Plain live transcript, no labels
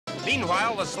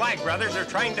Meanwhile, the Slag brothers are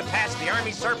trying to pass the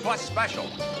Army surplus special.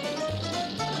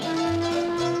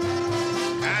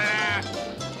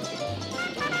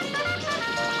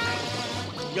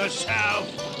 Yourself.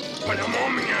 For the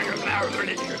moment,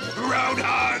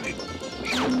 Roadhog.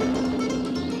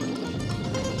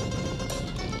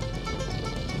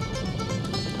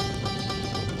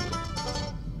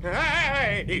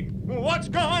 Hey! What's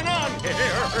going on here?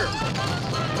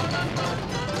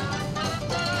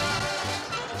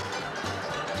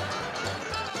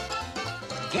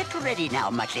 Get ready now,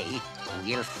 Muchie.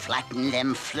 We'll flatten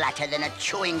them flatter than a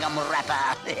chewing gum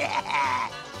wrapper.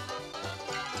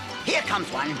 Here comes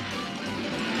one.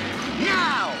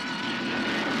 Now!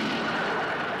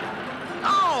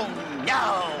 Oh,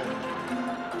 no!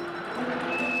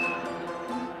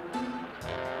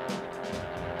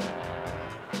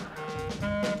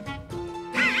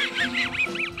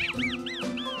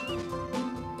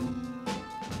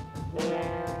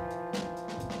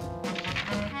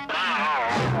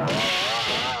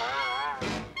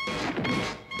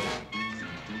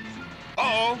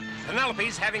 Uh-oh,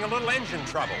 Penelope's having a little engine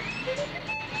trouble.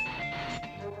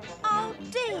 Oh,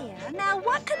 dear. Now,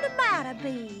 what can the matter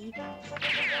be?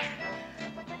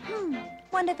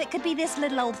 Wonder if it could be this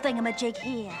little old thingamajig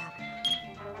here.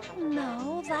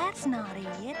 No, that's not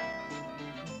it.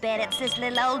 Bet it's this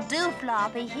little old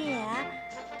doofloppy here.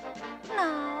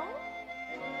 No.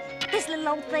 This little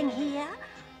old thing here.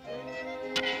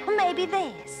 Maybe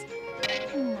this.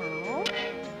 No.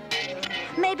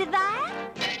 Maybe that?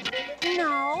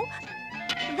 No.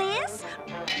 This?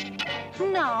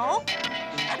 No.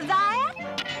 That?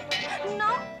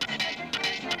 No.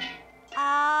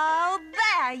 Oh,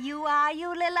 there you are, you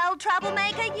little old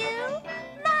troublemaker, you.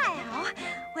 Now,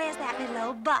 where's that little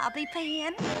old bobby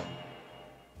pin?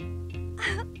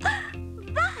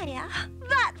 There.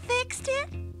 That fixed it.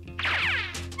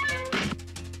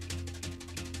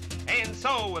 And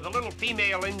so, with a little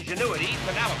female ingenuity,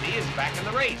 Penelope is back in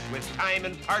the race with time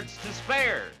and parts to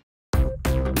spare.